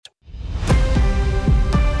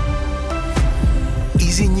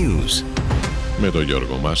Easy News με τον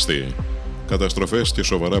Γιώργο Μάστη. Καταστροφές και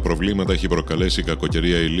σοβαρά προβλήματα έχει προκαλέσει η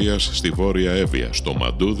κακοκαιρία ηλίας στη Βόρεια Εύβοια, στο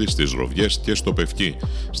Μαντούδι, στις Ροβιές και στο Πευκή.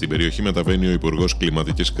 Στην περιοχή μεταβαίνει ο Υπουργός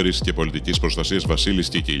Κλιματικής Κρίσης και Πολιτικής Προστασίας Βασίλης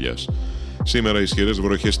Κικίλιας. Σήμερα ισχυρές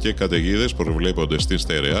βροχές και καταιγίδες προβλέπονται στην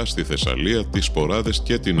Στερεά, στη Θεσσαλία, τις Σποράδες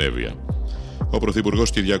και την Εύβοια. Ο Πρωθυπουργός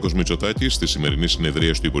Κυριάκος Μητσοτάκης στη σημερινή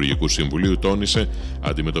συνεδρία του Υπουργικού Συμβουλίου τόνισε: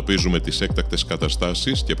 «Αντιμετωπίζουμε τις έκτακτες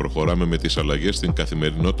καταστάσεις και προχωράμε με τις αλλαγές στην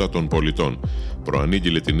καθημερινότητα των πολιτών».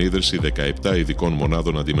 Προανήγγειλε την ίδρυση 17 ειδικών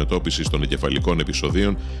μονάδων αντιμετώπισης των εγκεφαλικών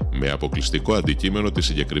επεισοδίων με αποκλειστικό αντικείμενο τη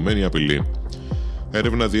συγκεκριμένη απειλή.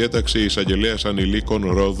 Έρευνα διέταξε η εισαγγελέας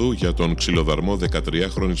ανηλίκων Ρόδου για τον ξυλοδαρμό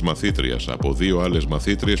 13χρονης μαθήτριας από δύο άλλες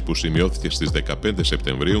μαθήτριες που σημειώθηκε στις 15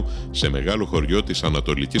 Σεπτεμβρίου σε μεγάλο χωριό της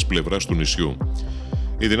ανατολικής πλευράς του νησιού.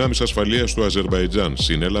 Οι δυνάμεις ασφαλείας του Αζερμπαϊτζάν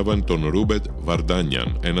συνέλαβαν τον Ρούμπετ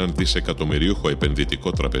Βαρντάνιαν, έναν δισεκατομμυρίουχο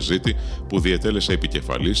επενδυτικό τραπεζίτη που διετέλεσε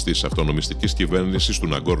επικεφαλής της αυτονομιστικής κυβέρνησης του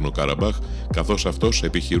Ναγκόρνο Καραμπάχ, καθώς αυτός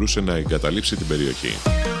επιχειρούσε να εγκαταλείψει την περιοχή.